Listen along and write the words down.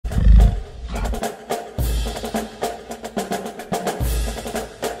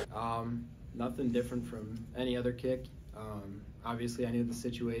nothing different from any other kick. Obviously, I knew the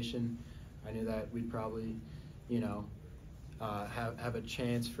situation. I knew that we'd probably, have a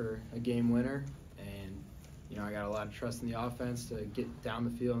chance for a game winner, and I got a lot of trust in the offense to get down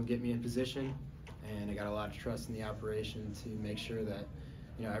the field and get me in position, and I got a lot of trust in the operation to make sure that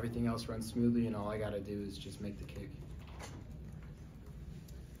everything else runs smoothly, and all I got to do is just make the kick.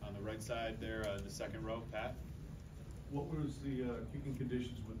 On the right side there, in the second row, Pat. What was the kicking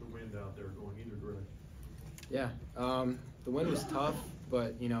conditions with the wind out there going either direction? Yeah, the wind was tough,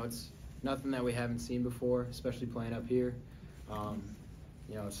 but it's nothing that we haven't seen before, especially playing up here.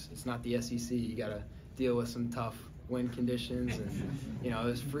 It's not the SEC. You got to deal with some tough wind conditions, and it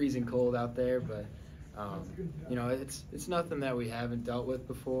was freezing cold out there. But it's nothing that we haven't dealt with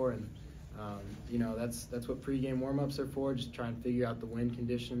before, and that's what pregame warm-ups are for. Just try and figure out the wind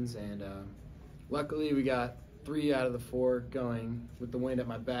conditions, and luckily we got 3 out of the 4 going with the wind at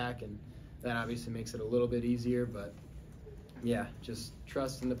my back, and that obviously makes it a little bit easier. But yeah, just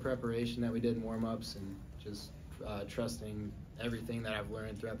trusting the preparation that we did in warm-ups, and just trusting everything that I've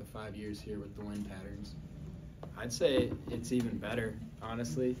learned throughout the 5 years here with the wind patterns. I'd say it's even better,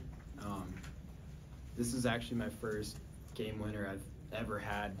 honestly. This is actually my first game winner I've ever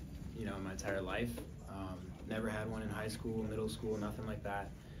had, in my entire life. Never had one in high school, middle school, nothing like that.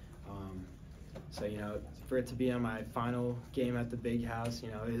 So, for it to be on my final game at the big house,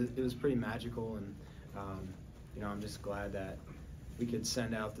 it was pretty magical, and, I'm just glad that we could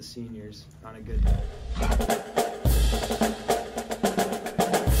send out the seniors on a good day.